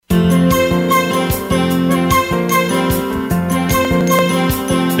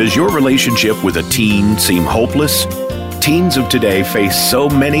Does your relationship with a teen seem hopeless? Teens of today face so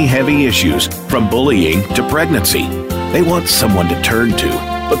many heavy issues, from bullying to pregnancy. They want someone to turn to,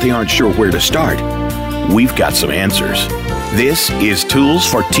 but they aren't sure where to start. We've got some answers. This is Tools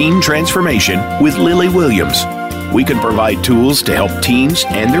for Teen Transformation with Lily Williams. We can provide tools to help teens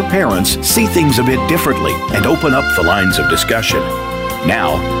and their parents see things a bit differently and open up the lines of discussion.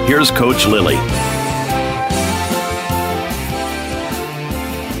 Now, here's Coach Lily.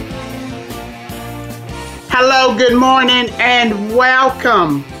 Hello, good morning, and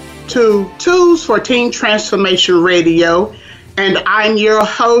welcome to Tools for Teen Transformation Radio, and I'm your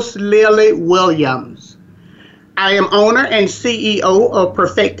host, Lily Williams. I am owner and CEO of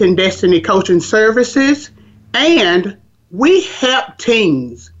Perfecting Destiny Coaching Services, and we help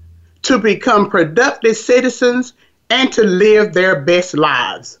teens to become productive citizens and to live their best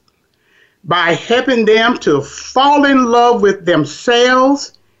lives by helping them to fall in love with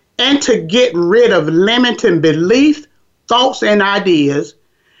themselves and to get rid of limiting beliefs, thoughts, and ideas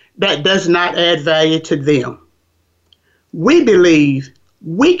that does not add value to them. We believe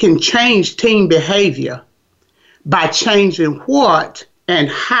we can change teen behavior by changing what and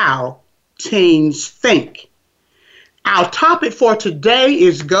how teens think. Our topic for today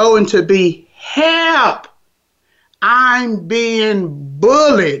is going to be help. I'm being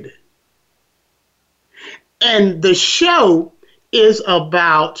bullied. And the show is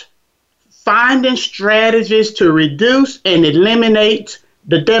about finding strategies to reduce and eliminate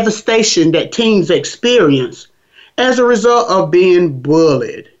the devastation that teens experience as a result of being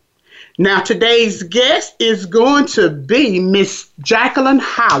bullied. Now, today's guest is going to be Miss Jacqueline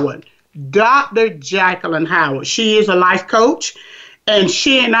Howard, Dr. Jacqueline Howard. She is a life coach, and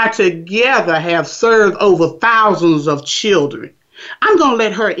she and I together have served over thousands of children. I'm going to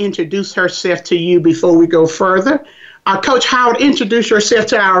let her introduce herself to you before we go further. Coach Howard, introduce yourself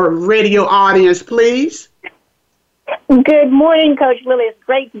to our radio audience, please. Good morning, Coach Lily. It's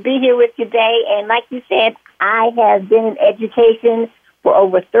great to be here with you today. And like you said, I have been in education for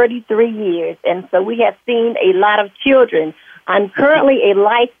over 33 years, and so we have seen a lot of children. I'm currently a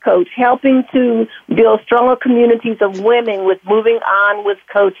life coach helping to build stronger communities of women with moving on with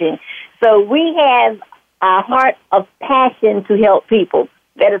coaching. So we have a heart of passion to help people.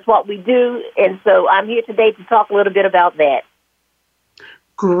 That is what we do, and so I'm here today to talk a little bit about that.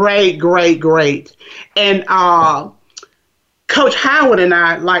 Great. And Coach Howard and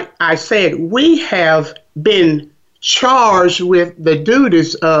I, like I said, we have been charged with the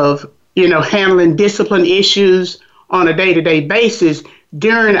duties of, handling discipline issues on a day-to-day basis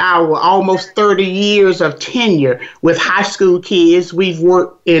during our almost 30 years of tenure with high school kids. We've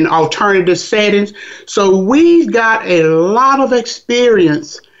worked in alternative settings. So we've got a lot of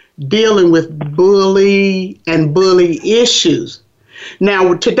experience dealing with bully and bully issues.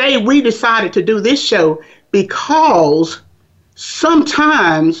 Now, today we decided to do this show because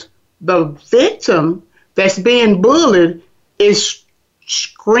sometimes the victim that's being bullied is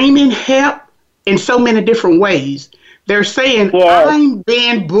screaming help in so many different ways. They're saying, yes, I'm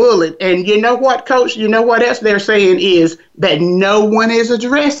being bullied. And you know what, Coach? You know what else they're saying is that no one is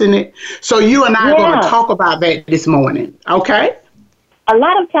addressing it. So you and I are going to talk about that this morning, okay? A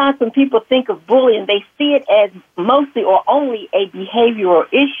lot of times when people think of bullying, they see it as mostly or only a behavioral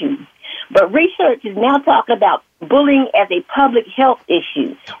issue. But research is now talking about bullying as a public health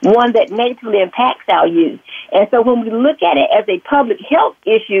issue, one that negatively impacts our youth. And so when we look at it as a public health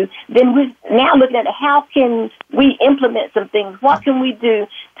issue, then we're now looking at how can we implement some things? What can we do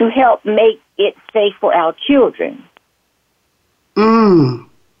to help make it safe for our children?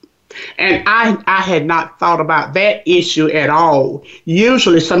 And I had not thought about that issue at all.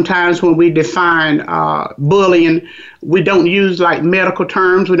 Usually, sometimes when we define bullying, we don't use like medical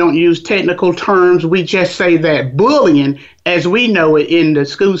terms. We don't use technical terms. We just say that bullying, as we know it in the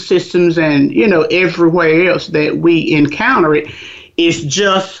school systems and, everywhere else that we encounter it, is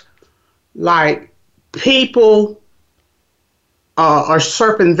just like people are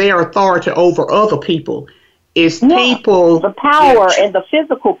usurping their authority over other people. It's people, the power and the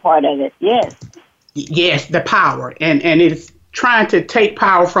physical part of it. Yes, the power, and it's trying to take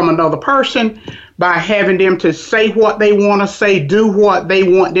power from another person by having them to say what they want to say, do what they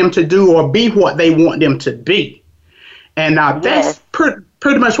want them to do, or be what they want them to be. And that's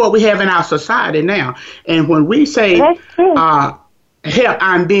pretty much what we have in our society now. And when we say, help,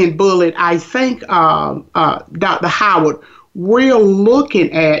 I'm being bullied, I think, Dr. Howard, we're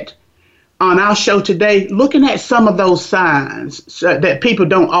looking at, on our show today, looking at some of those signs that people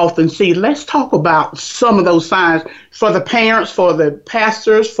don't often see. Let's talk about some of those signs for the parents, for the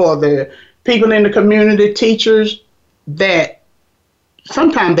pastors, for the people in the community, teachers, that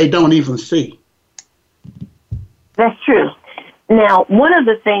sometimes they don't even see. That's true. Now, one of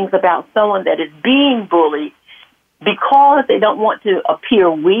the things about someone that is being bullied, because they don't want to appear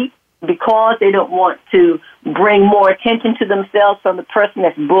weak, because they don't want to bring more attention to themselves from the person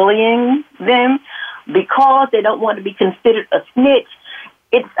that's bullying them, because they don't want to be considered a snitch,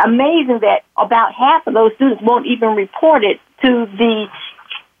 it's amazing that about half of those students won't even report it to the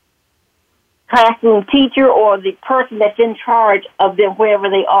classroom teacher or the person that's in charge of them wherever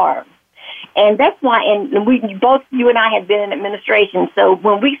they are. And that's why, and both you and I have been in administration, so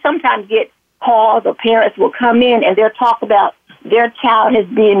when we sometimes get calls or parents will come in and they'll talk about their child has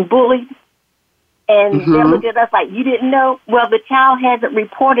been bullied, and they'll look at us like, you didn't know? Well, the child hasn't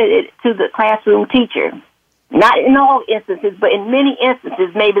reported it to the classroom teacher. Not in all instances, but in many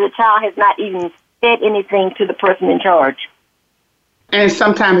instances, maybe the child has not even said anything to the person in charge. And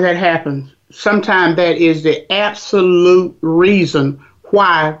sometimes that happens. Sometimes that is the absolute reason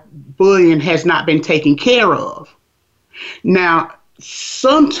why bullying has not been taken care of. Now,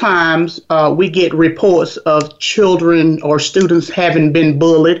 sometimes we get reports of children or students having been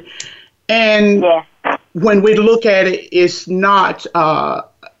bullied, and when we look at it, it's not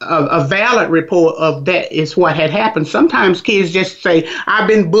a valid report of that is what had happened. Sometimes kids just say, I've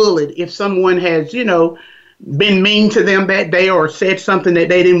been bullied. If someone has, been mean to them that day or said something that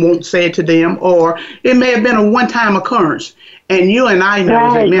they didn't want said to them, or it may have been a one-time occurrence. And you and I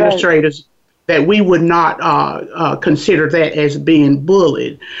know as administrators that we would not consider that as being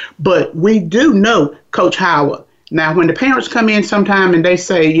bullied. But we do know, Coach Howard, now when the parents come in sometime and they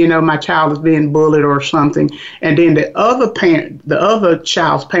say, my child is being bullied or something, and then the other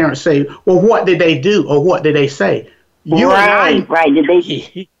child's parents say, well, what did they do or what did they say? You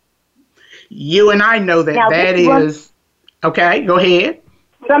and I know that now, that is, okay, go ahead.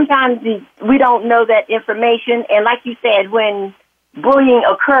 Sometimes we don't know that information, and like you said, when bullying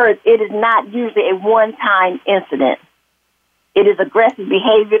occurs, it is not usually a one-time incident. It is aggressive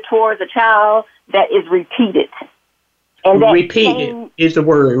behavior towards a child that is repeated. And that repeated is the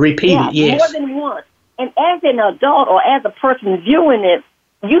word, repeated, yes. More than once. And as an adult or as a person viewing it,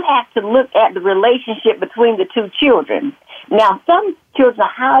 you have to look at the relationship between the two children. Now, some children are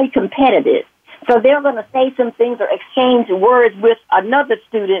highly competitive, so they're going to say some things or exchange words with another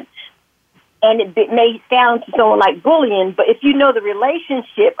student, and it may sound to someone like bullying, but if you know the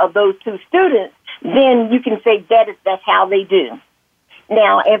relationship of those two students, then you can say that's how they do.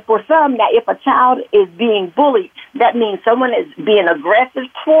 Now, and for some, now if a child is being bullied, that means someone is being aggressive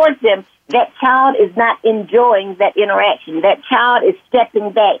towards them. That child is not enjoying that interaction. That child is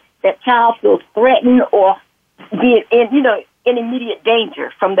stepping back. That child feels threatened or being in immediate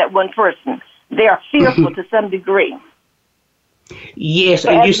danger from that one person. They are fearful to some degree. Yes,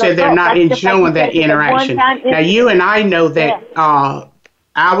 and you said they're not enjoying that interaction. Now, you and I know that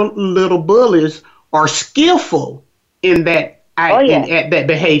our little bullies are skillful in that at that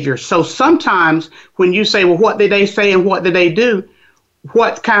behavior. So sometimes when you say, well, what did they say and what did they do?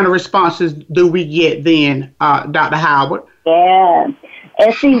 What kind of responses do we get then, Dr. Howard? Yeah.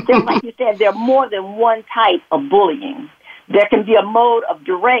 And see, just like you said, there are more than one type of bullying. There can be a mode of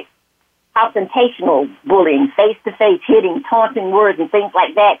direct confrontational bullying, face-to-face hitting, taunting words, and things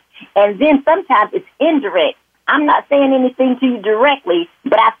like that. And then sometimes it's indirect. I'm not saying anything to you directly,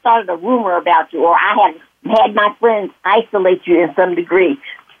 but I started a rumor about you, or I have had my friends isolate you in some degree.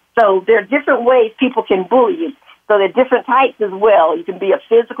 So there are different ways people can bully you. So there are different types as well. You can be a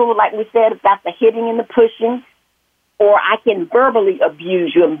physical, like we said, if that's the hitting and the pushing, or I can verbally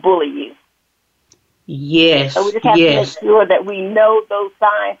abuse you and bully you. Yes. So we just have to make sure that we know those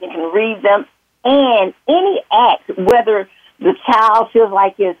signs and can read them. And any act, whether the child feels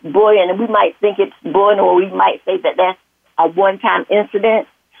like it's bullying, and we might think it's bullying, or we might say that that's a one-time incident,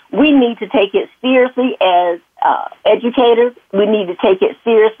 we need to take it seriously as educators. We need to take it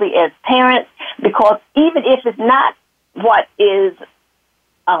seriously as parents, because even if it's not what is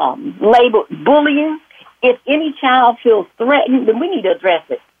labeled bullying, if any child feels threatened, then we need to address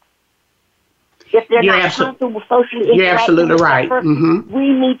it. If they're not comfortable socially interacting with that person,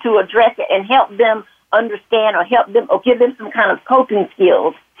 we need to address it and help them understand, or help them, or give them some kind of coping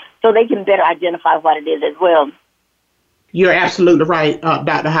skills so they can better identify what it is as well. You're absolutely right,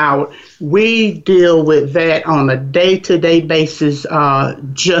 Dr. Howard. We deal with that on a day-to-day basis,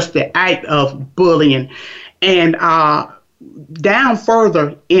 just the act of bullying. And down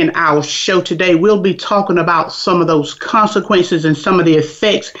further in our show today, we'll be talking about some of those consequences and some of the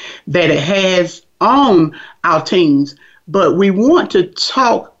effects that it has on our teens. But we want to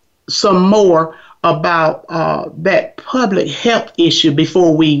talk some more about that public health issue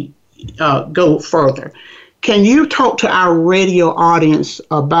before we go further. Can you talk to our radio audience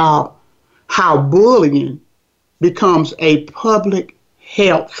about how bullying becomes a public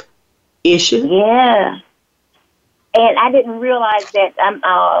health issue? Yeah. And I didn't realize that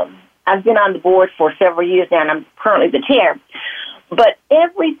I've been on the board for several years now, and I'm currently the chair. But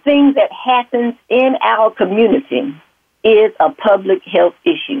everything that happens in our community is a public health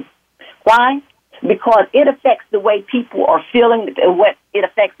issue. Why? Because it affects the way people are feeling, it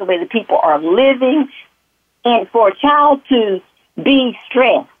affects the way the people are living. And for a child to be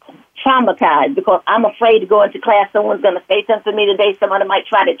stressed, traumatized, because I'm afraid to go into class, someone's going to say something to me today, someone might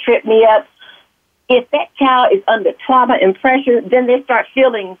try to trip me up. If that child is under trauma and pressure, then they start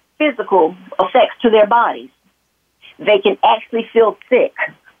feeling physical effects to their bodies. They can actually feel sick.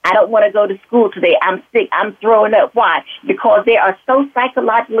 I don't want to go to school today. I'm sick. I'm throwing up. Why? Because they are so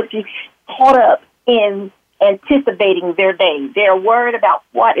psychologically caught up in anticipating their day. They're worried about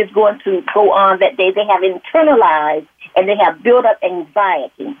what is going to go on that day. They have internalized and they have built up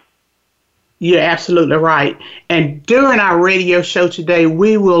anxiety. You're absolutely right. And during our radio show today,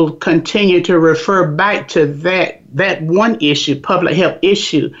 we will continue to refer back to that one issue, public health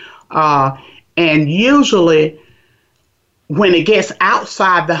issue. And usually when it gets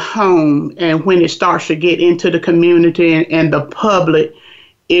outside the home and when it starts to get into the community and the public,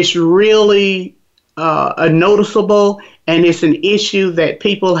 it's really noticeable, and it's an issue that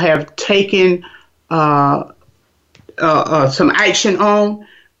people have taken some action on.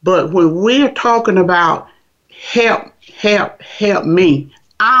 But when we're talking about help me,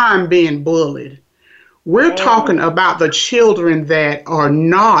 I'm being bullied. We're talking about the children that are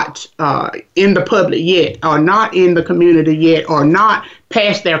not in the public yet, are not in the community yet, or not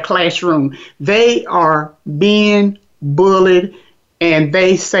past their classroom. They are being bullied, and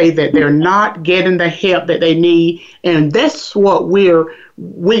they say that they're not getting the help that they need. And that's what we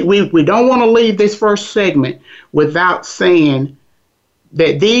don't want to leave this first segment without saying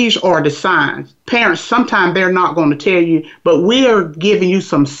that these are the signs. Parents, sometimes they're not going to tell you, but we are giving you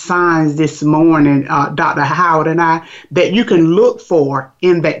some signs this morning, Dr. Howard and I, that you can look for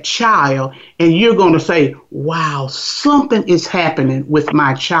in that child, and you're going to say, wow, something is happening with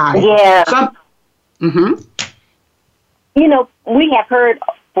my child. Yeah. You know, we have heard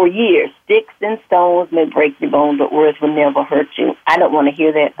for years, sticks and stones may break your bones, but words will never hurt you. I don't want to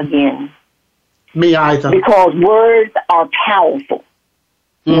hear that again. Me either. Because words are powerful.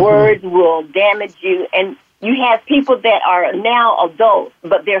 Words will damage you. And you have people that are now adults,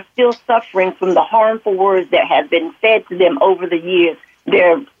 but they're still suffering from the harmful words that have been fed to them over the years,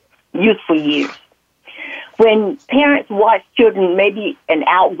 their youthful years. When parents watch children, maybe an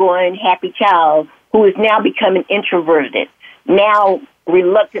outgoing, happy child who is now becoming introverted, now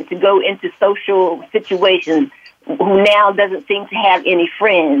reluctant to go into social situations, who now doesn't seem to have any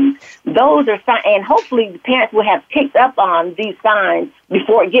friends. Those are signs, and hopefully the parents will have picked up on these signs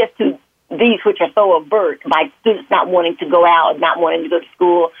before it gets to these which are so overt, like students not wanting to go out, not wanting to go to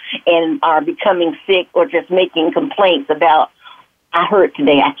school, and are becoming sick or just making complaints about, I hurt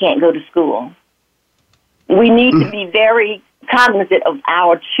today, I can't go to school. We need to be very cognizant of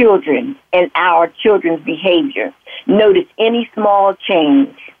our children and our children's behavior. Notice any small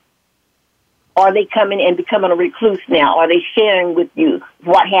change. Are they coming and becoming a recluse now? Are they sharing with you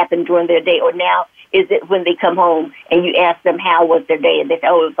what happened during their day? Or now is it when they come home and you ask them how was their day and they say,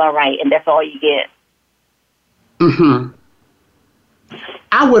 oh, it's all right, and that's all you get?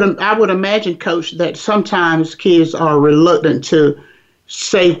 I would imagine, Coach, that sometimes kids are reluctant to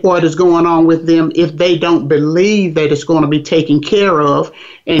say what is going on with them if they don't believe that it's going to be taken care of.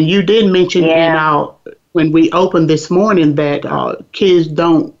 And you did mention when we opened this morning that kids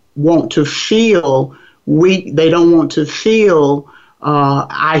don't want to feel weak. They don't want to feel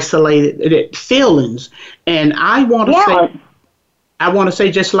isolated feelings. And I want to say,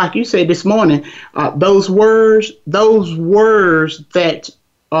 just like you said this morning, those words that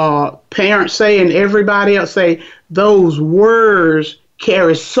parents say and everybody else say, those words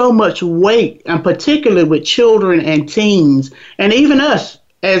carry so much weight, and particularly with children and teens, and even us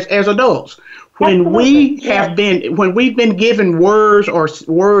as adults. When we've been given words or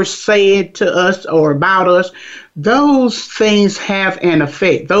words said to us or about us, those things have an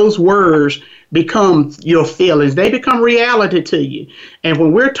effect. Those words become your feelings. They become reality to you. And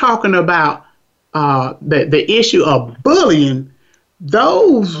when we're talking about the issue of bullying,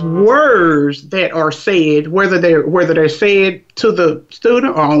 those words that are said, whether they're said to the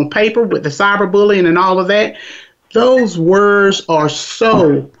student or on paper with the cyberbullying and all of that, those words are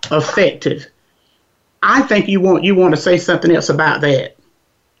so effective. I think you want to say something else about that.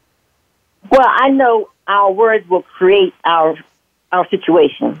 Well, I know our words will create our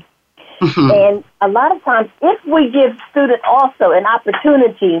situation. And a lot of times, if we give students also an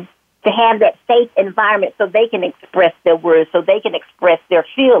opportunity to have that safe environment so they can express their words, so they can express their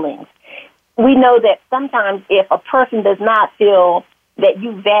feelings, we know that sometimes if a person does not feel that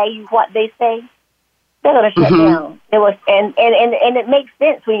you value what they say, they're going to shut down. And it makes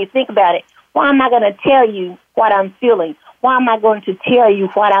sense when you think about it. Why am I going to tell you what I'm feeling? Why am I going to tell you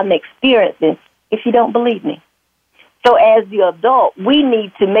what I'm experiencing if you don't believe me? So as the adult, we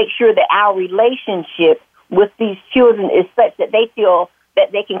need to make sure that our relationship with these children is such that they feel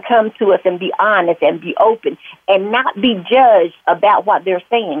that they can come to us and be honest and be open and not be judged about what they're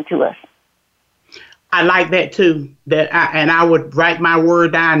saying to us. I like that too. I would write my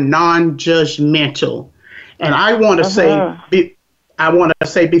word down, non-judgmental. And I want to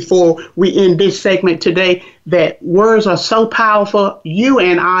say before we end this segment today that words are so powerful. You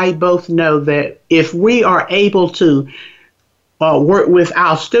and I both know that if we are able to work with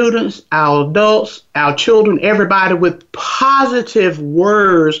our students, our adults, our children, everybody with positive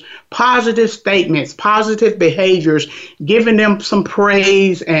words, positive statements, positive behaviors, giving them some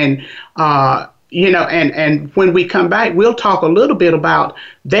praise and and when we come back, we'll talk a little bit about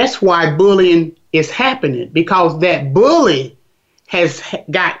that's why bullying is happening, because that bully has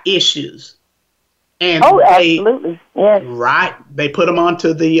got issues. And absolutely. Yes. Right. They put them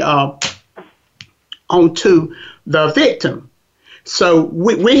onto the victim. So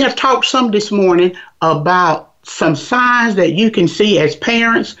we have talked some this morning about some signs that you can see as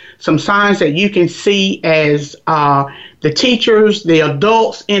parents, some signs that you can see as the teachers, the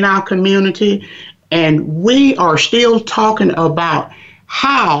adults in our community, and we are still talking about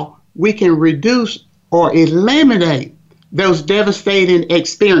how we can reduce or eliminate those devastating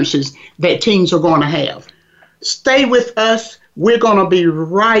experiences that teens are going to have. Stay with us. We're going to be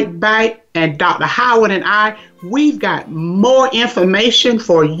right back, and Dr. Howard and I, we've got more information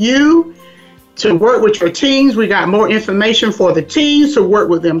for you to work with your teens. We got more information for the teens to work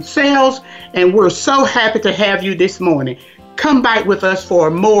with themselves, and we're so happy to have you this morning. Come back with us for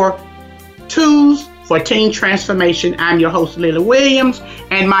more tools for teen transformation. I'm your host, Lily Williams,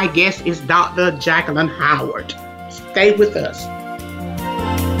 and my guest is Dr. Jacqueline Howard. Stay with us.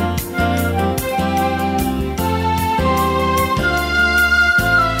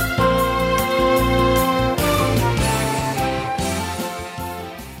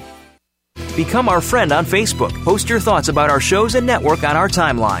 Become our friend on Facebook. Post your thoughts about our shows and network on our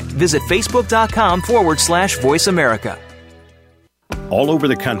timeline. Visit facebook.com/Voice America. All over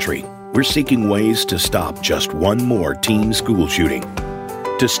the country, we're seeking ways to stop just one more teen school shooting,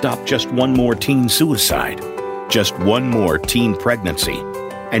 to stop just one more teen suicide, just one more teen pregnancy,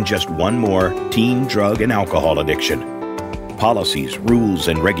 and just one more teen drug and alcohol addiction. Policies, rules,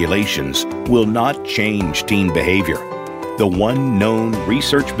 and regulations will not change teen behavior. The one known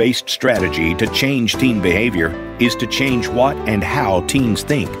research-based strategy to change teen behavior is to change what and how teens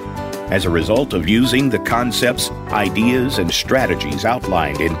think. As a result of using the concepts, ideas, and strategies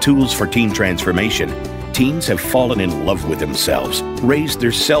outlined in Tools for Teen Transformation, teens have fallen in love with themselves, raised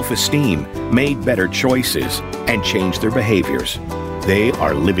their self-esteem, made better choices, and changed their behaviors. They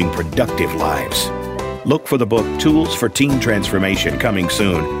are living productive lives. Look for the book Tools for Teen Transformation coming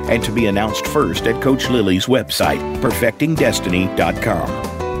soon, and to be announced first at Coach Lily's website,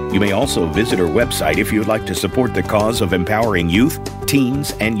 perfectingdestiny.com. You may also visit her website if you would like to support the cause of empowering youth,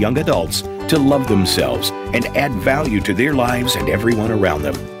 teens, and young adults to love themselves and add value to their lives and everyone around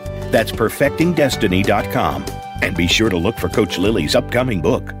them. That's perfectingdestiny.com. And be sure to look for Coach Lily's upcoming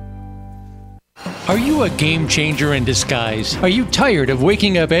book. Are you a game changer in disguise? Are you tired of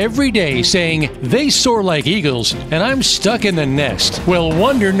waking up every day saying, they soar like eagles and I'm stuck in the nest? Well,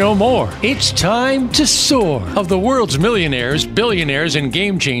 wonder no more. It's time to soar. Of the world's millionaires, billionaires, and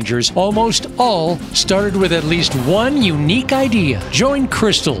game changers, almost all started with at least one unique idea. Join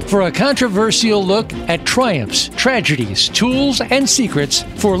Crystal for a controversial look at triumphs, tragedies, tools, and secrets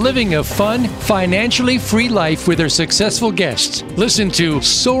for living a fun, financially free life with her successful guests. Listen to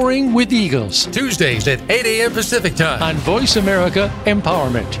Soaring with Eagles, Tuesdays at 8 a.m. Pacific Time on Voice America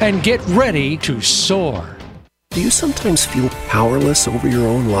Empowerment. And get ready to soar. Do you sometimes feel powerless over your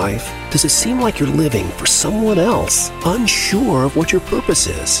own life? Does it seem like you're living for someone else, unsure of what your purpose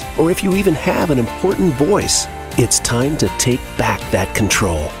is, or if you even have an important voice? It's time to take back that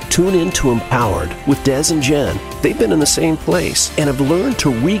control. Tune in to Empowered with Des and Jen. They've been in the same place and have learned to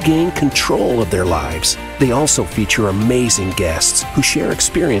regain control of their lives. They also feature amazing guests who share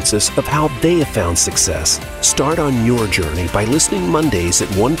experiences of how they have found success. Start on your journey by listening Mondays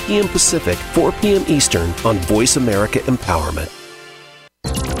at 1 p.m. Pacific, 4 p.m. Eastern on Voice America Empowerment.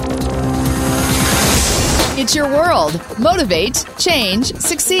 It's your world. Motivate, change,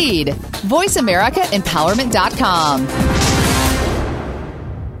 succeed.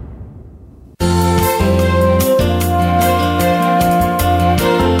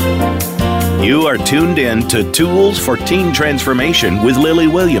 You are tuned in to Tools for Teen Transformation with Lily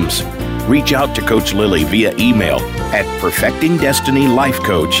Williams. Reach out to Coach Lily via email at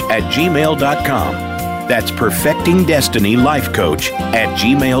perfectingdestinylifecoach@gmail.com. That's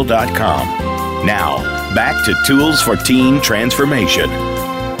perfectingdestinylifecoach@gmail.com. Now, back to Tools for Teen Transformation.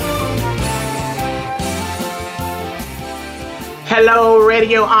 Hello,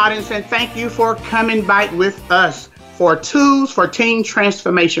 radio audience, and thank you for coming back with us for Tools for Teen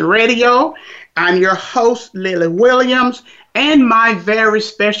Transformation Radio. I'm your host, Lily Williams, and my very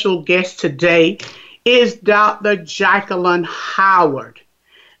special guest today is Dr. Jacqueline Howard.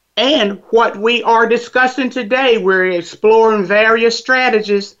 And what we are discussing today, we're exploring various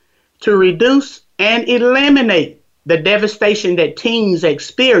strategies to reduce and eliminate the devastation that teens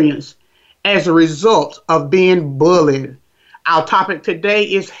experience as a result of being bullied. Our topic today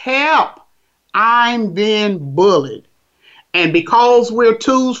is help. I'm being bullied. And because we're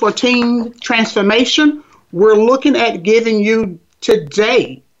Tools for Teen Transformation, we're looking at giving you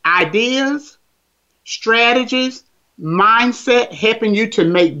today ideas, strategies, mindset, helping you to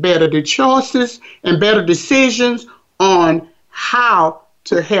make better choices and better decisions on how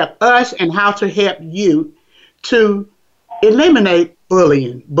to help us and how to help you to eliminate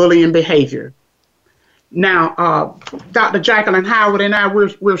bullying behavior. Now, Dr. Jacqueline Howard and I,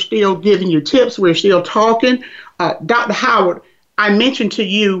 we're still giving you tips. We're still talking. Dr. Howard, I mentioned to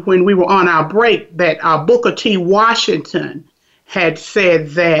you when we were on our break that Booker T. Washington had said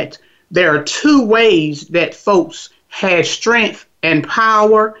that there are two ways that folks had strength and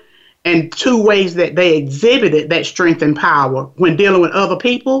power, and two ways that they exhibited that strength and power when dealing with other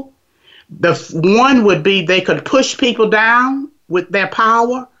people. The one would be they could push people down with their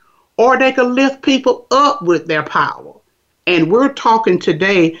power, or they could lift people up with their power. And we're talking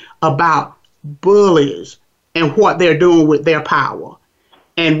today about bullies and what they're doing with their power.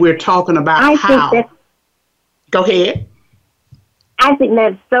 And we're talking about how. Go ahead. I think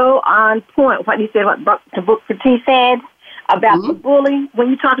that's so on point, what you said, what the Booker T said about the bully, when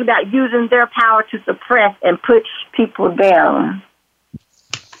you're talking about using their power to suppress and push people down.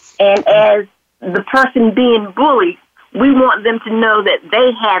 And as the person being bullied, we want them to know that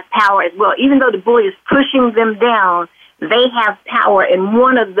they have power as well. Even though the bully is pushing them down, they have power. And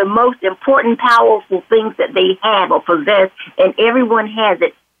one of the most important, powerful things that they have or possess, and everyone has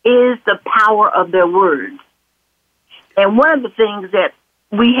it, is the power of their words. And one of the things that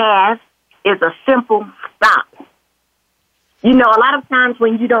we have is a simple stop. You know, a lot of times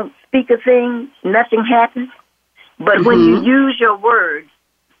when you don't speak a thing, nothing happens. But when you use your words,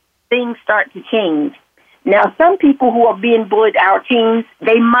 things start to change. Now, some people who are being bullied, our teens,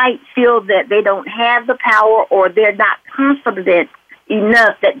 they might feel that they don't have the power or they're not confident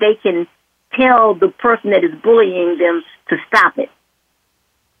enough that they can tell the person that is bullying them to stop it.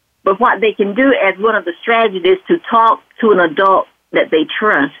 But what they can do as one of the strategies is to talk to an adult that they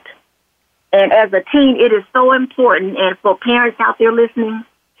trust. And as a teen, it is so important, and for parents out there listening,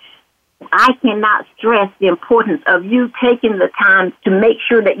 I cannot stress the importance of you taking the time to make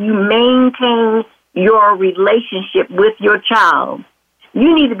sure that you maintain your relationship with your child.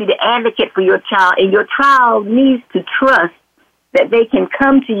 You need to be the advocate for your child, and your child needs to trust that they can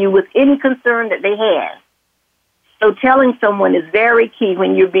come to you with any concern that they have. So telling someone is very key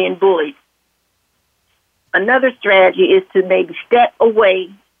when you're being bullied. Another strategy is to maybe step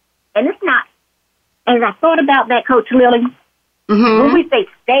away. And it's not, as I thought about that, Coach Lily, when we say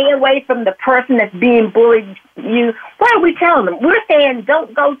stay away from the person that's being bullied you, what are we telling them? We're saying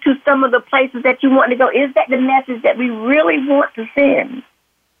don't go to some of the places that you want to go. Is that the message that we really want to send?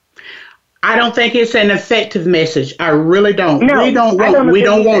 I don't think it's an effective message. I really don't. No, we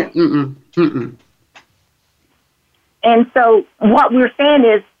don't want. And so what we're saying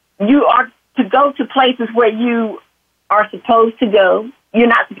is you are to go to places where you are supposed to go. You're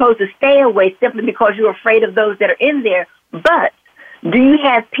not supposed to stay away simply because you're afraid of those that are in there. But do you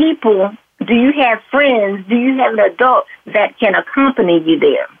have people, do you have friends, do you have an adult that can accompany you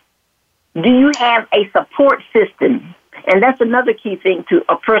there? Do you have a support system? And that's another key thing to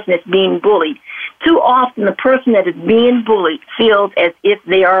a person that's being bullied. Too often the person that is being bullied feels as if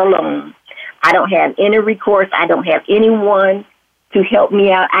they are alone. I don't have any recourse. I don't have anyone to help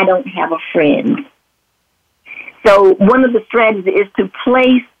me out. I don't have a friend. So one of the strategies is to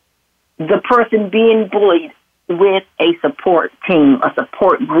place the person being bullied with a support team, a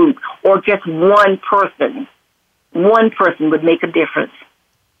support group, or just one person. One person would make a difference.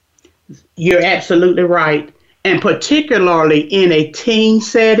 You're absolutely right. And particularly in a team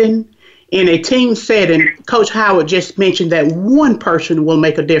setting, Coach Howard just mentioned that one person will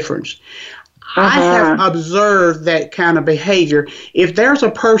make a difference. I have observed that kind of behavior. If there's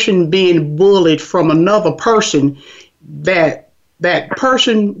a person being bullied from another person, that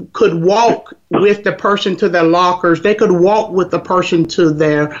person could walk with the person to their lockers. They could walk with the person to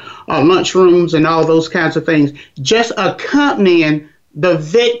their lunchrooms and all those kinds of things. Just accompanying the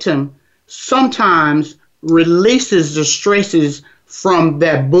victim sometimes releases the stresses from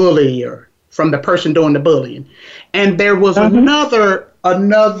that bullier, from the person doing the bullying. And there was another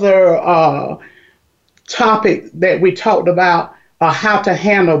topic that we talked about, how to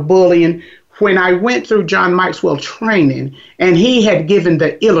handle bullying, when I went through John Maxwell training, and he had given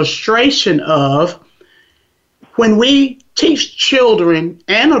the illustration of when we teach children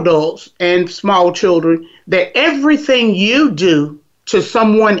and adults and small children that everything you do to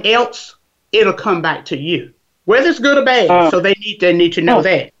someone else, it'll come back to you, whether it's good or bad. So they need to know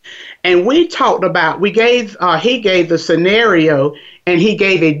that. And we talked about, he gave the scenario, and he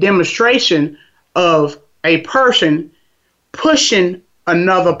gave a demonstration of a person pushing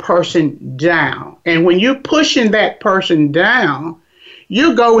another person down. And when you're pushing that person down,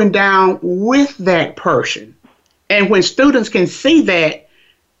 you're going down with that person. And when students can see that,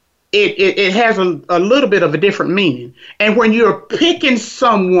 it has a little bit of a different meaning. And when you're picking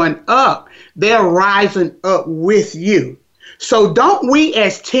someone up, they're rising up with you. So don't we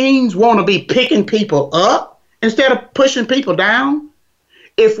as teens want to be picking people up instead of pushing people down?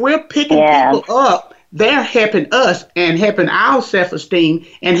 If we're picking people up, they're helping us and helping our self-esteem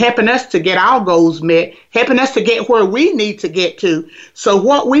and helping us to get our goals met, helping us to get where we need to get to. So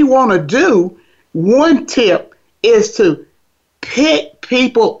what we want to do, one tip is to pick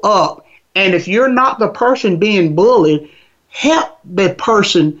people up. And if you're not the person being bullied, help the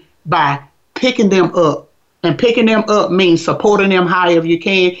person by picking them up. And picking them up means supporting them however you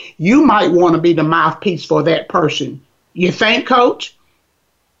can. You might want to be the mouthpiece for that person. You think, Coach?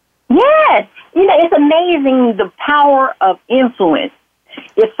 Yes. You know, it's amazing the power of influence.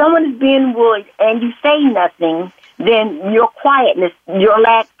 If someone is being bullied and you say nothing, then your quietness, your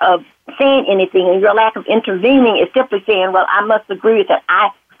lack of saying anything, and your lack of intervening is simply saying, well, I must agree with that.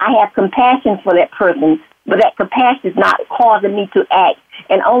 I have compassion for that person, but that compassion is not causing me to act.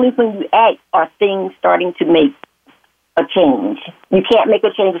 And only when you act are things starting to make a change. You can't make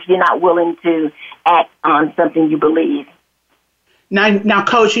a change if you're not willing to act on something you believe. Now,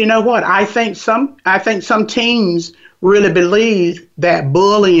 Coach, you know what? I think some teens really believe that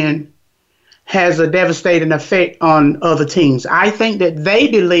bullying has a devastating effect on other teens. I think that they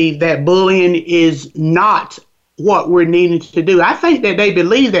believe that bullying is not what we're needing to do. I think that they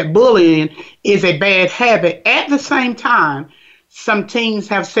believe that bullying is a bad habit. At the same time, some teens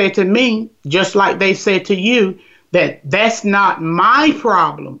have said to me, just like they said to you, that that's not my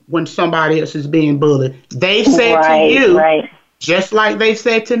problem when somebody else is being bullied. They said to you, just like they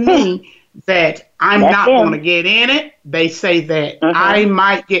said to me, that I'm not going to get in it. They say that I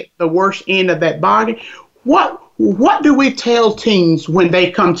might get the worst end of that bargain. What do we tell teens when they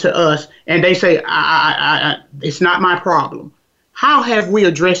come to us and they say, it's not my problem? How have we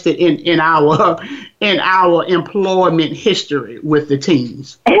addressed it in our employment history with the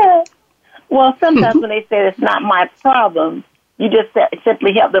teens? Well, sometimes when they say it's not my problem, you just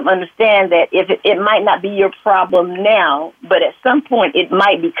simply help them understand that if it might not be your problem now, but at some point it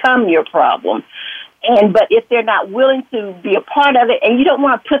might become your problem. But if they're not willing to be a part of it, and you don't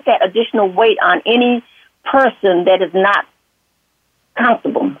want to put that additional weight on any person that is not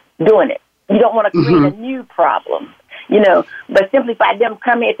comfortable doing it. You don't want to create a new problem, but simply by them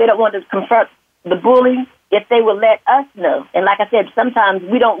coming, if they don't want to confront the bully, if they will let us know. And like I said, sometimes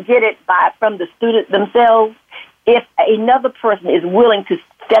we don't get it from the student themselves. If another person is willing to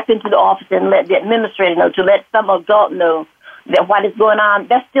step into the office and let the administrator know, to let some adult know that what is going on,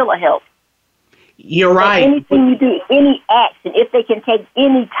 that's still a help. You're right. Anything you do, any action, if they can take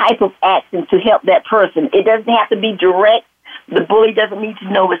any type of action to help that person, it doesn't have to be direct. The bully doesn't need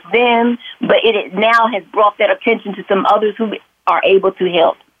to know it's them, but it now has brought that attention to some others who are able to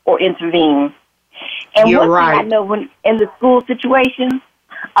help or intervene. And You're one right. thing I know when in the school situation,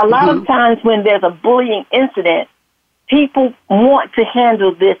 a lot of times when there's a bullying incident, people want to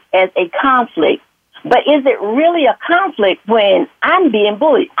handle this as a conflict. But is it really a conflict when I'm being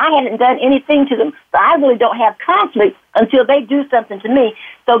bullied? I haven't done anything to them, so I really don't have conflict until they do something to me.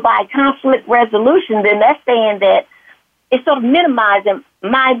 So by conflict resolution, then that's saying that it's sort of minimizing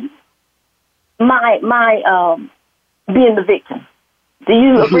my being the victim. Do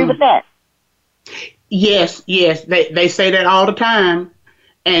you agree with that? Yes. They say that all the time.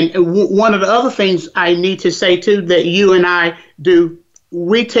 And one of the other things I need to say too that you and I do,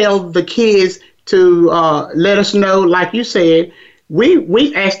 we tell the kids to let us know, like you said,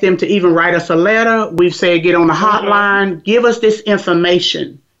 we've asked them to even write us a letter. We've said get on the hotline, give us this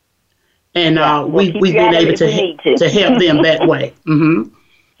information, and we've been able to help them that way. Mm-hmm.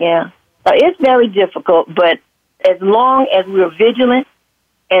 Yeah, so it's very difficult, but as long as we're vigilant,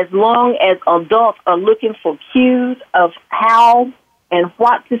 as long as adults are looking for cues of how and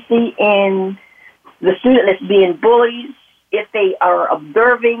what to see in the student that's being bullied, if they are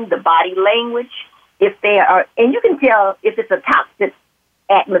observing the body language, if they are, and you can tell if it's a toxic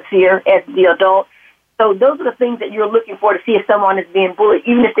atmosphere as the adult. So those are the things that you're looking for to see if someone is being bullied.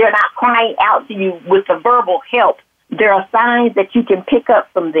 Even if they're not crying out to you with the verbal help, there are signs that you can pick up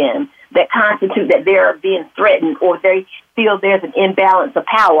from them that constitute that they're being threatened or they feel there's an imbalance of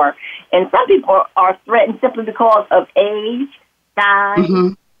power. And some people are threatened simply because of age, size,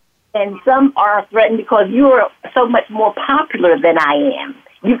 mm-hmm. and some are threatened because you are so much more popular than I am.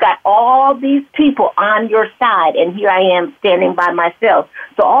 You've got all these people on your side, and here I am standing by myself.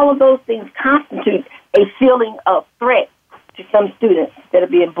 So all of those things constitute a feeling of threat to some students that are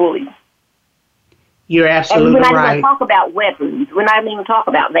being bullied. You're absolutely right. And we're not right. even talk about weapons. We're not even talk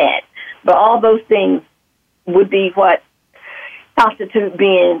about that. But all those things would be what constitute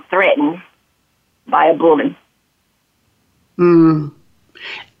being threatened by a bully. Mm.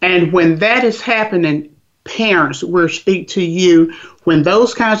 And when that is happening, parents will speak to you when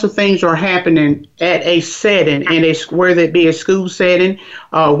those kinds of things are happening at a setting, and it's whether it be a school setting,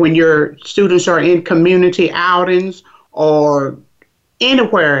 when your students are in community outings or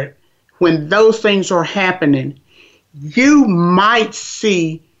anywhere, when those things are happening, you might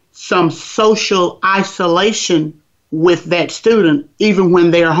see some social isolation with that student, even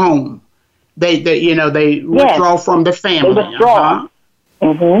when they're home. They withdraw from the family. They withdraw.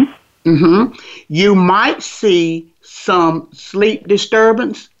 Mm-hmm. Mm-hmm. You might see some sleep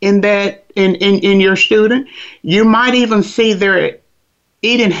disturbance in your student. You might even see their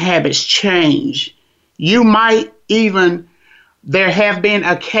eating habits change. You might even, there have been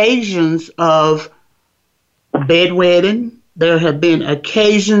occasions of bedwetting. There have been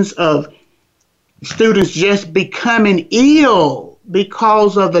occasions of students just becoming ill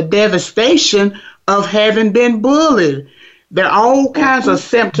because of the devastation of having been bullied. There are all kinds of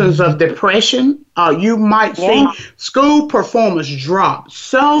symptoms of depression. You might see school performance drop.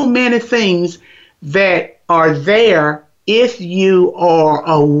 So many things that are there if you are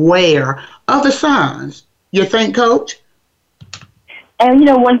aware of the signs. You think, Coach? And,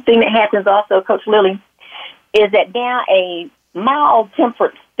 one thing that happens also, Coach Lily, is that now a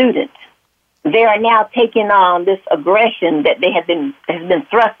mild-tempered student, they are now taking on this aggression that has been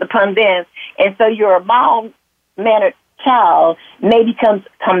thrust upon them. And so your mild-mannered child may become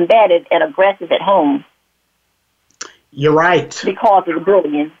combative and aggressive at home. You're right. Because of the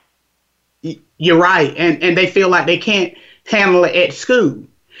bullying. You're right. And they feel like they can't handle it at school.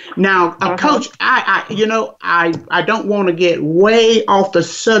 Now, Coach, I don't want to get way off the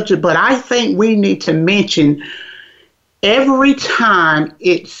subject, but I think we need to mention every time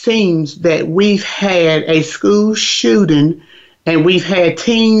it seems that we've had a school shooting and we've had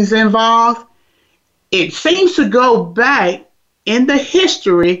teens involved, it seems to go back in the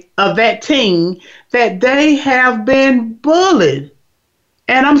history of that teen that they have been bullied.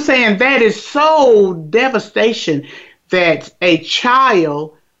 And I'm saying that is so devastation that a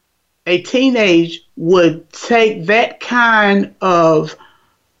child, a teenage, would take that kind of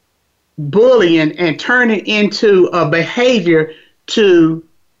bullying and turn it into a behavior to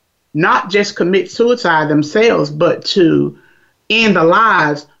not just commit suicide themselves, but to end the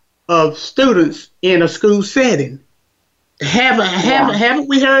lives of students in a school setting. Haven't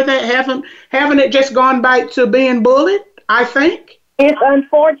we heard that? Haven't it just gone back to being bullied, I think? It's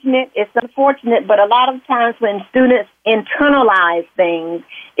unfortunate, but a lot of times when students internalize things,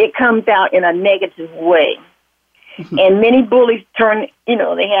 it comes out in a negative way. And many bullies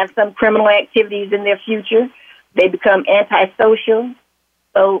they have some criminal activities in their future. They become antisocial.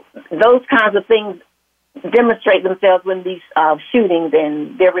 So those kinds of things demonstrate themselves when these shootings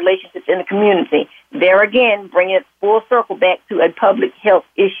and their relationships in the community. There again, bring it full circle back to a public health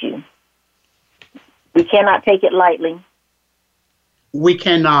issue. We cannot take it lightly. We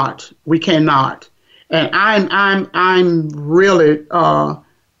cannot. And I'm really of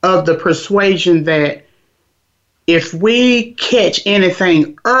the persuasion that if we catch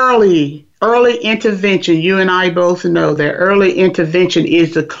anything early intervention, you and I both know that early intervention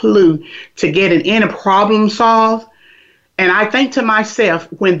is the clue to getting any problem solved. And I think to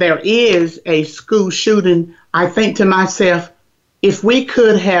myself, when there is a school shooting, I think to myself, if we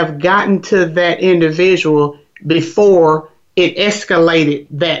could have gotten to that individual before it escalated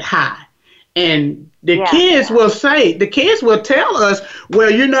that high. And the kids will tell us,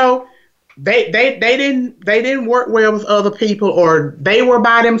 well, you know, they didn't work well with other people, or they were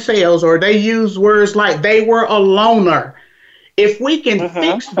by themselves, or they used words like they were a loner. If we can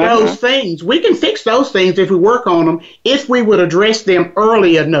fix those things, we can fix those things if we work on them, if we would address them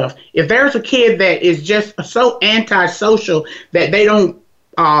early enough. If there's a kid that is just so antisocial that they don't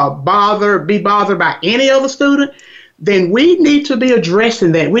be bothered by any other student, then we need to be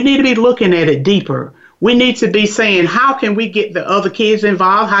addressing that. We need to be looking at it deeper. We need to be saying, how can we get the other kids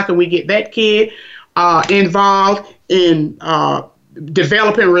involved? How can we get that kid involved in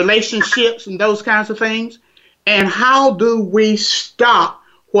developing relationships and those kinds of things? And how do we stop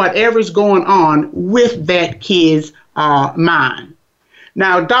whatever's going on with that kid's mind?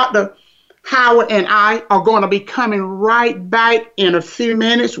 Now, Dr. Howard and I are going to be coming right back in a few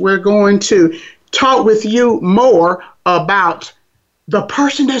minutes. We're going to talk with you more about the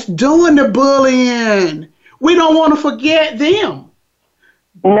person that's doing the bullying. We don't want to forget them.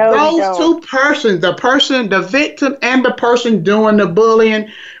 No, those two persons, the victim and the person doing the bullying.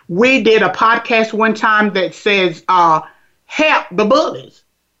 We did a podcast one time that says, help the bullies.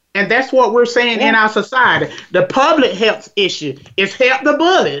 And that's what we're saying in our society. The public health issue is help the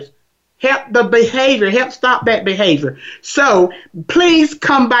bullies, help the behavior, help stop that behavior. So please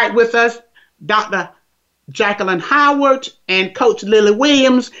come back with us, Dr. Jacqueline Howard and Coach Lily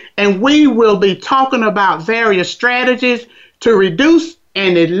Williams, and we will be talking about various strategies to reduce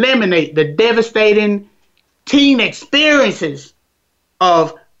and eliminate the devastating teen experiences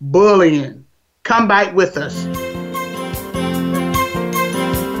of bullying. Come back with us.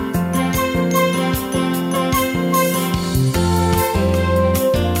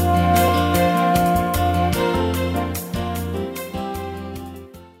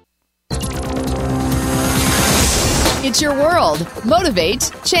 It's your world.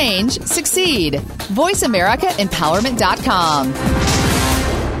 Motivate, change, succeed. VoiceAmericaEmpowerment.com.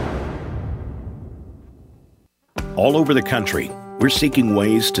 All over the country, we're seeking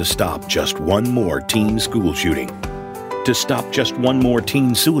ways to stop just one more teen school shooting, to stop just one more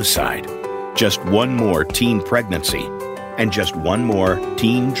teen suicide, just one more teen pregnancy, and just one more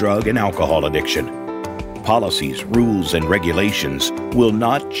teen drug and alcohol addiction. Policies, rules, and regulations will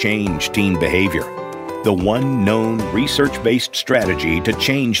not change teen behavior. The one known research-based strategy to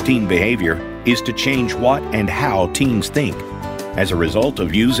change teen behavior is to change what and how teens think. As a result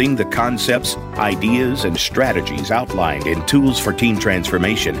of using the concepts, ideas, and strategies outlined in Tools for Teen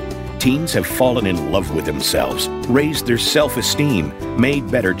Transformation, teens have fallen in love with themselves, raised their self-esteem,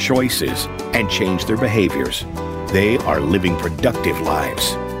 made better choices, and changed their behaviors. They are living productive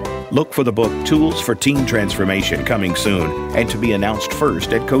lives. Look for the book Tools for Teen Transformation coming soon, and to be announced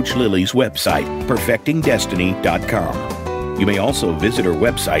first at Coach Lily's website, perfectingdestiny.com. You may also visit her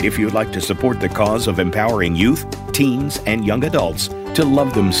website if you'd like to support the cause of empowering youth, teens, and young adults to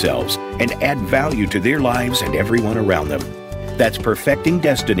love themselves and add value to their lives and everyone around them. That's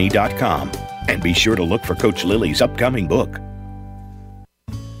perfectingdestiny.com. And be sure to look for Coach Lily's upcoming book.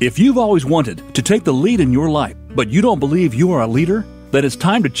 If you've always wanted to take the lead in your life, but you don't believe you are a leader, then it's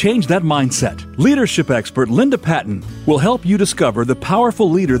time to change that mindset. Leadership expert Linda Patton will help you discover the powerful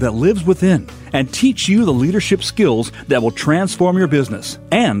leader that lives within and teach you the leadership skills that will transform your business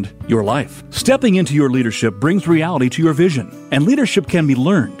and your life. Stepping into your leadership brings reality to your vision, and leadership can be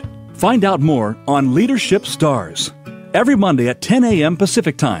learned. Find out more on Leadership Stars every Monday at 10 a.m.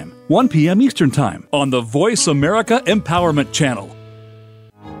 Pacific Time, 1 p.m. Eastern Time on the Voice America Empowerment Channel.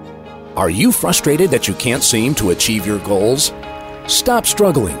 Are you frustrated that you can't seem to achieve your goals? Stop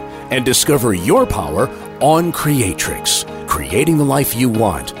struggling and discover your power on Creatrix, Creating the Life You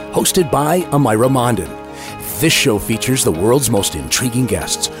Want, hosted by Amira Mondin. This show features the world's most intriguing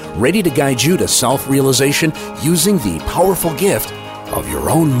guests, ready to guide you to self-realization using the powerful gift of your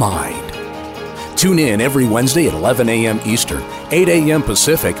own mind. Tune in every Wednesday at 11 a.m. Eastern, 8 a.m.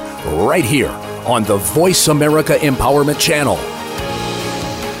 Pacific, right here on the Voice America Empowerment Channel.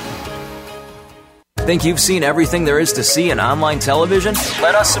 Think you've seen everything there is to see in online television?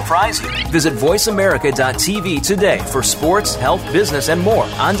 Let us surprise you. Visit voiceamerica.tv today for sports, health, business, and more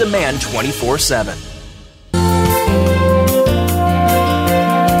on demand 24/7.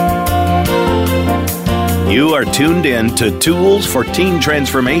 You are tuned in to Tools for Teen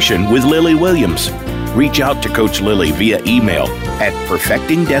Transformation with Lily Williams. Reach out to Coach Lily via email at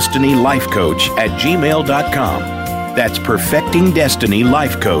perfectingdestinylifecoach@gmail.com. That's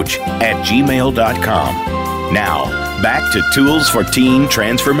perfectingdestinylifecoach@gmail.com. Now, back to Tools for Teen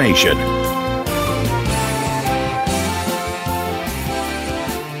Transformation.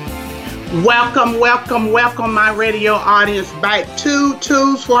 Welcome, my radio audience, back to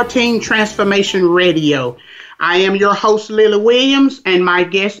Tools for Teen Transformation Radio. I am your host, Lily Williams, and my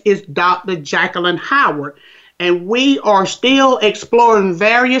guest is Dr. Jacqueline Howard. And we are still exploring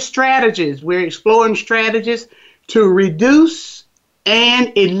various strategies. We're exploring strategies to reduce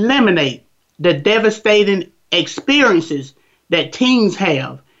and eliminate the devastating experiences that teens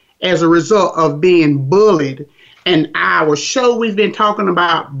have as a result of being bullied. In our show, we've been talking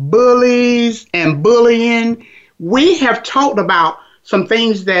about bullies and bullying. We have talked about some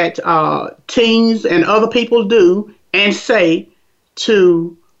things that teens and other people do and say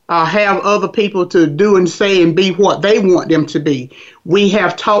to have other people to do and say and be what they want them to be. We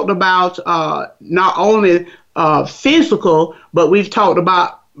have talked about not only physical, but we've talked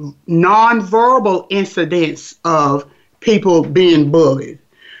about nonverbal incidents of people being bullied.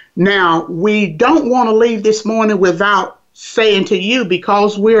 Now, we don't want to leave this morning without saying to you,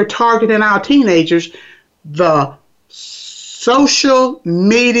 because we're targeting our teenagers, the social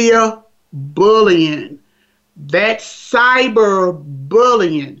media bullying, that cyber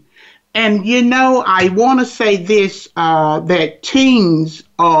bullying. And, you know, I want to say this, that teens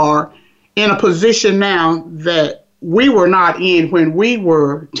are in a position now that we were not in when we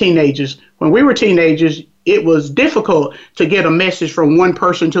were teenagers. When we were teenagers, it was difficult to get a message from one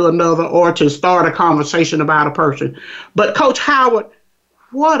person to another or to start a conversation about a person. But Coach Howard,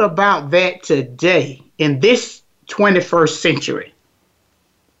 what about that today in this 21st century?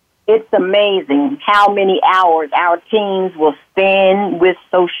 It's amazing how many hours our teens will spend with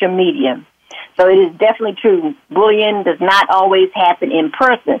social media. So it is definitely true. Bullying does not always happen in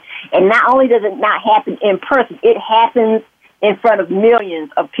person. And not only does it not happen in person, it happens in front of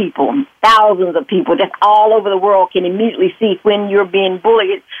millions of people, thousands of people just all over the world can immediately see when you're being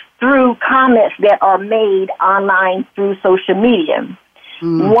bullied through comments that are made online through social media.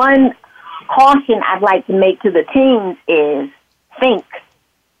 One caution I'd like to make to the teens is think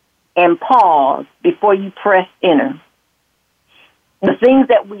and pause before you press enter. The things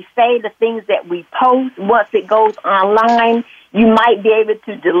that we say, the things that we post, once it goes online, you might be able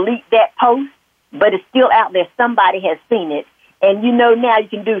to delete that post, but it's still out there. Somebody has seen it. And you know now you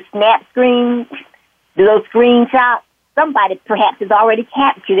can do snap screens, do those screenshots. Somebody perhaps has already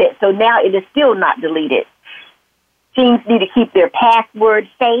captured it, so now it is still not deleted. Teens need to keep their passwords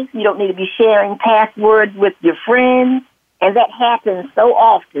safe. You don't need to be sharing passwords with your friends, and that happens so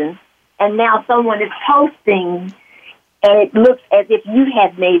often. And now someone is posting, and it looks as if you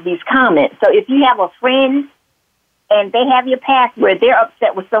have made these comments. So if you have a friend and they have your password, they're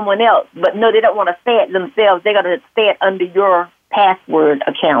upset with someone else, but no, they don't want to say it themselves. They're going to say it under your password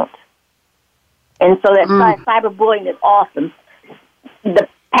account. And so that cyberbullying is awesome, the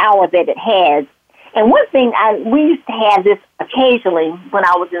power that it has. And one thing, we used to have this occasionally when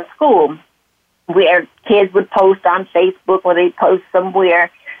I was in school, where kids would post on Facebook or they'd post somewhere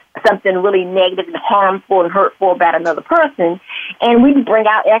something really negative and harmful and hurtful about another person, and we'd bring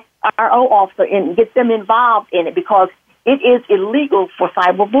our SRO officer and get them involved in it because it is illegal for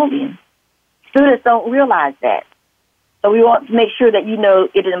cyberbullying. Students don't realize that. So we want to make sure that you know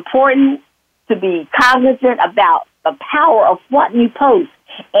it is important to be cognizant about the power of what you post.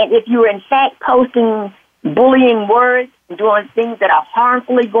 And if you're in fact posting bullying words, doing things that are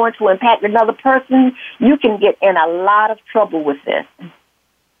harmfully going to impact another person, you can get in a lot of trouble with this.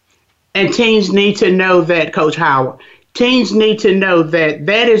 And teens need to know that, Coach Howard. Teens need to know that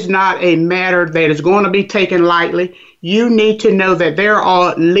that is not a matter that is going to be taken lightly. You need to know that there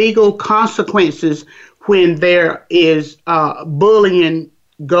are legal consequences when there is bullying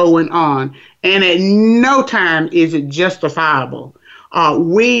going on. And at no time is it justifiable.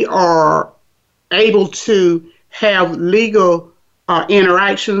 We are able to have legal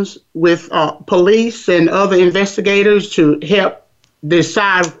interactions with police and other investigators to help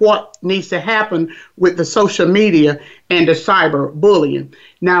decide what needs to happen with the social media and the cyber bullying.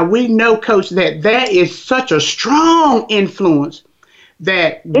 Now, we know, Coach, that is such a strong influence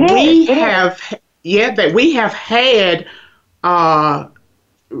that we have had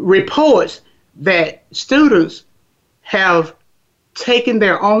reports that students have taken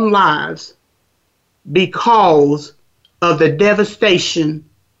their own lives because of the devastation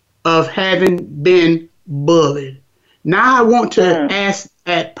of having been bullied. Now I want to ask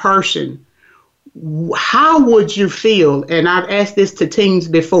that person, how would you feel? And I've asked this to teens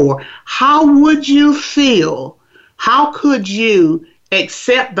before. How would you feel? How could you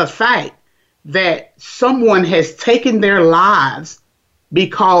accept the fact that someone has taken their lives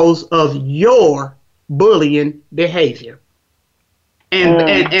because of your bullying behavior?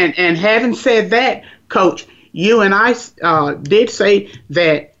 And having said that, Coach, you and I did say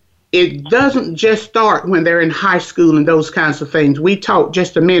that it doesn't just start when they're in high school and those kinds of things. We talked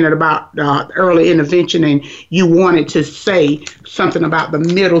just a minute about early intervention, and you wanted to say something about the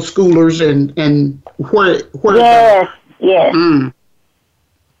middle schoolers and where Yes.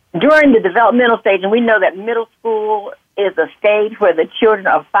 During the developmental stage, and we know that middle school is a stage where the children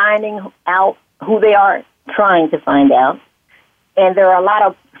are finding out who they are trying to find out. And there are a lot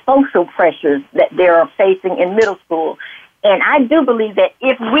of social pressures that they are facing in middle school. And I do believe that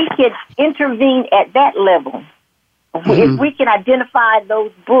if we could intervene at that level, if we can identify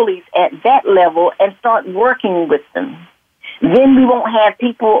those bullies at that level and start working with them, then we won't have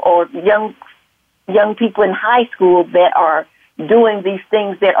people or young people in high school that are doing these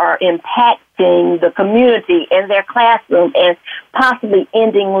things that are impacting the community and their classroom and possibly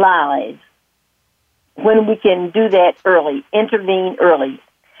ending lives. When we can do that early, intervene early.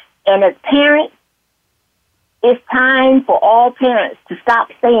 And as parents, it's time for all parents to stop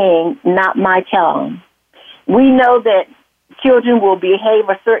saying, not my child. We know that children will behave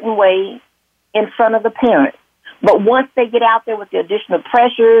a certain way in front of the parents. But once they get out there with the additional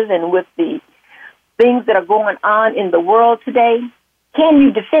pressures and with the things that are going on in the world today, can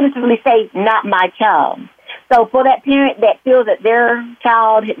you definitively say, not my child? So for that parent that feels that their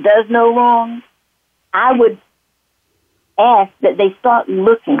child does no wrong, I would ask that they start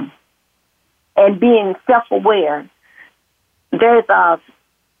looking and being self-aware. There's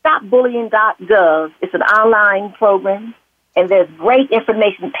stopbullying.gov. It's an online program, and there's great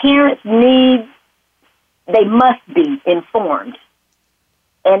information. Parents they must be informed.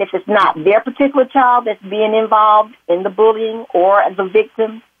 And if it's not their particular child that's being involved in the bullying or the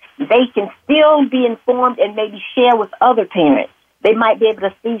victim, they can still be informed and maybe share with other parents. They might be able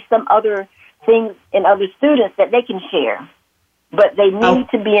to see some other things in other students that they can share. But they need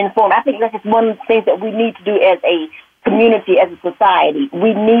to be informed. I think that's just one of the things that we need to do as a community, as a society.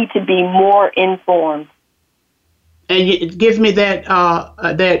 We need to be more informed. And give me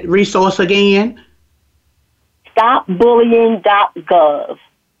that resource again. Stopbullying.gov.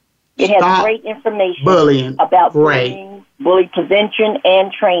 It has great information about bullying, bully prevention,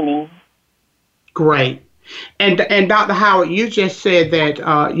 and training. Great. And Dr. Howard, you just said that,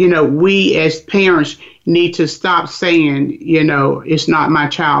 we as parents need to stop saying, it's not my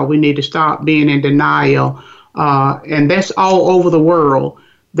child. We need to stop being in denial. And that's all over the world,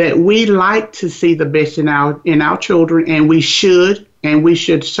 that we like to see the best in our children, and we should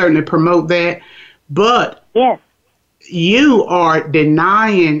certainly promote that. But yes, you are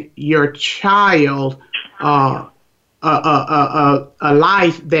denying your child a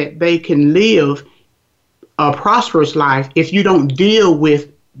life that they can live, a prosperous life, if you don't deal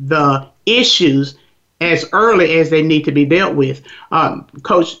with the issues as early as they need to be dealt with.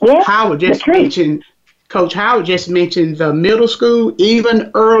 Coach Howard just mentioned the middle school,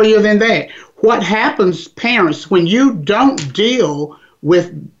 even earlier than that. What happens, parents, when you don't deal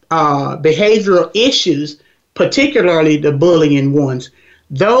with behavioral issues, particularly the bullying ones?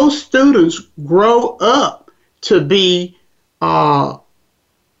 Those students grow up to be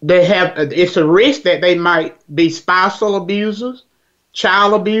it's a risk that they might be spousal abusers,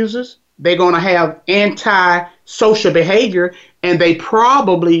 child abusers. They're going to have anti-social behavior, and they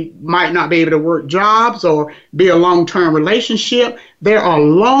probably might not be able to work jobs or be a long-term relationship. There are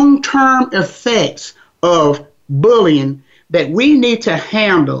long-term effects of bullying that we need to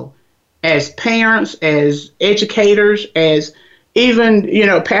handle as parents, as educators, as even,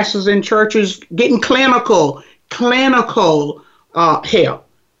 pastors in churches, getting clinical help.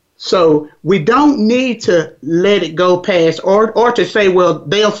 So we don't need to let it go past or to say, well,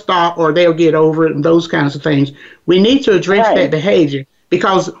 they'll stop or they'll get over it and those kinds of things. We need to address that behavior,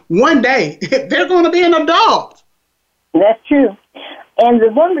 because one day they're going to be an adult. That's true. And the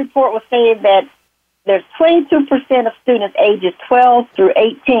one report was saying that there's 22% of students ages 12 through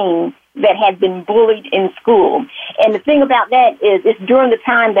 18 that have been bullied in school. And the thing about that is it's during the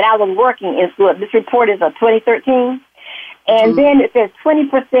time that I was working in school. This report is of 2013. And then it says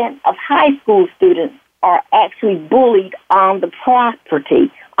 20% of high school students are actually bullied on the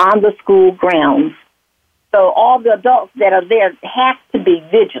property, on the school grounds. So all the adults that are there have to be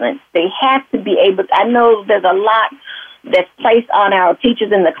vigilant. They have to be able to, I know there's a lot that's placed on our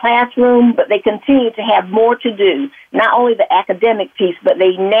teachers in the classroom, but they continue to have more to do. Not only the academic piece, but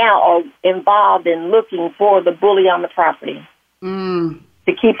they now are involved in looking for the bully on the property to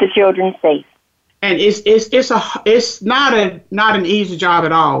keep the children safe. And it's not an easy job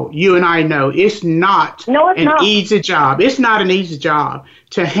at all. You and I know it's not easy job. It's not an easy job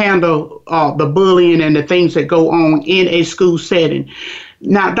to handle the bullying and the things that go on in a school setting.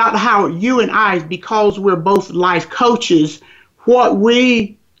 Now, Dr. Howard, you and I, because we're both life coaches, what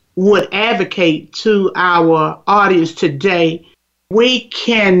we would advocate to our audience today, we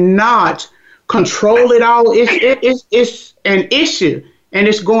cannot control it all. It's an issue, and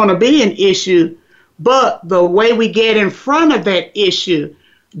it's going to be an issue. But the way we get in front of that issue,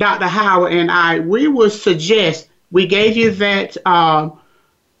 Dr. Howard and I, we would suggest, we gave you that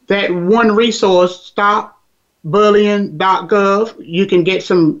that one resource, stopbullying.gov. You can get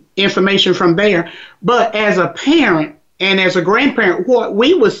some information from there. But as a parent and as a grandparent, what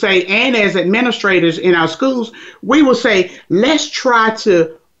we would say, and as administrators in our schools, we would say, let's try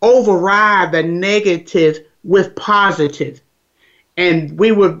to override the negative with positive. And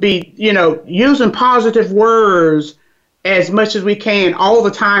we would be, using positive words as much as we can all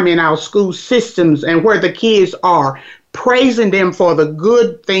the time in our school systems and where the kids are, praising them for the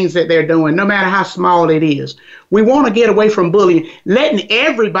good things that they're doing, no matter how small it is. We want to get away from bullying, letting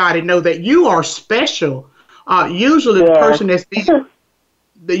everybody know that you are special. Usually the person that's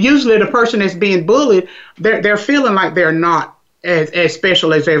being bullied, they're feeling like they're not as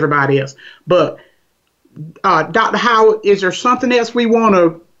special as everybody else. But Dr. Howard, is there something else we want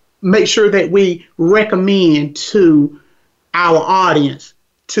to make sure that we recommend to our audience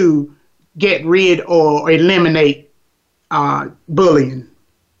to get rid or eliminate bullying?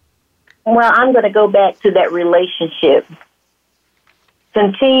 Well, I'm going to go back to that relationship.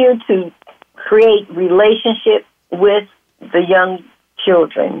 Continue to create relationship with the young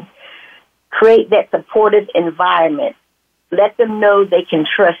children. Create that supportive environment. Let them know they can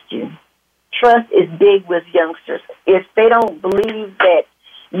trust you. Trust is big with youngsters. If they don't believe that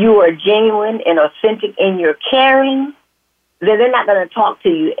you are genuine and authentic in your caring, then they're not going to talk to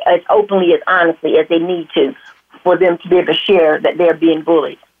you as openly, as honestly as they need to for them to be able to share that they're being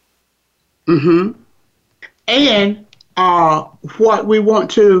bullied. Mm-hmm. And what we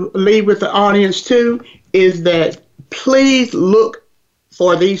want to leave with the audience, too, is that please look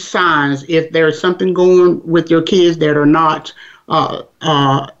for these signs. If there's something going with your kids that are not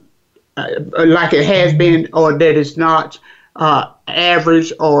like it has been, or that is not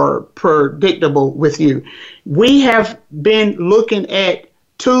average or predictable with you. We have been looking at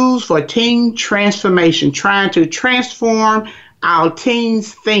tools for teen transformation, trying to transform our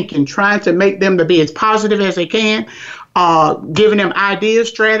teens' thinking, trying to make them to be as positive as they can, giving them ideas,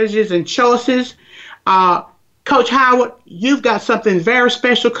 strategies, and choices. Coach Howard, you've got something very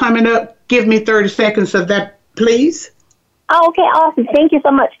special coming up. Give me 30 seconds of that, please. Okay, awesome. Thank you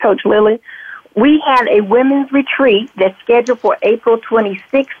so much, Coach Lily. We have a women's retreat that's scheduled for April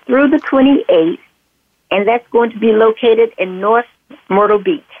 26th through the 28th, and that's going to be located in North Myrtle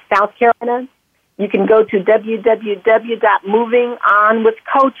Beach, South Carolina. You can go to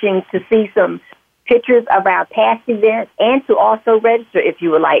www.movingonwithcoaching to see some pictures of our past events and to also register if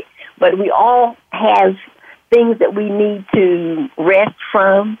you would like. But we all have things that we need to rest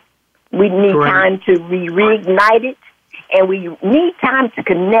from. We need time to reignite it. And we need time to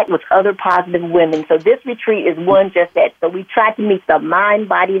connect with other positive women. So this retreat is one just that. So we try to meet the mind,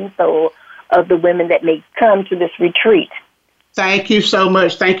 body, and soul of the women that may come to this retreat. Thank you so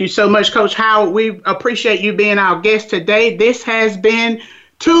much. Thank you so much, Coach Howard. We appreciate you being our guest today. This has been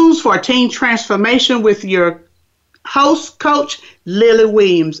Tools for Teen Transformation with your host, Coach Lily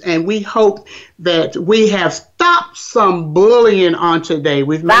Williams. And we hope that we have stopped some bullying on today.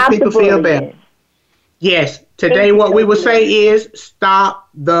 We've made people feel better. Yes. Today, what we will say is stop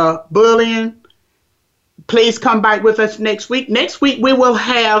the bullying. Please come back with us next week. Next week, we will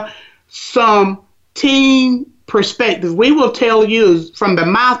have some teen perspectives. We will tell you from the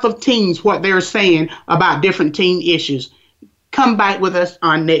mouth of teens what they're saying about different teen issues. Come back with us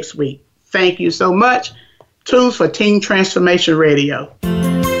on next week. Thank you so much. Tools for Teen Transformation Radio.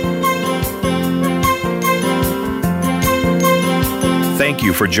 Thank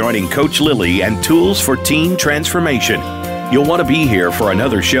you for joining Coach Lily and Tools for Teen Transformation. You'll want to be here for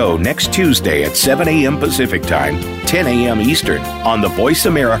another show next Tuesday at 7 a.m. Pacific Time, 10 a.m. Eastern on the Voice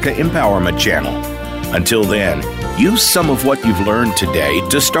America Empowerment Channel. Until then, use some of what you've learned today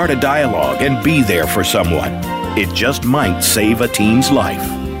to start a dialogue and be there for someone. It just might save a teen's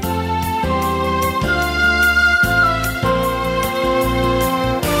life.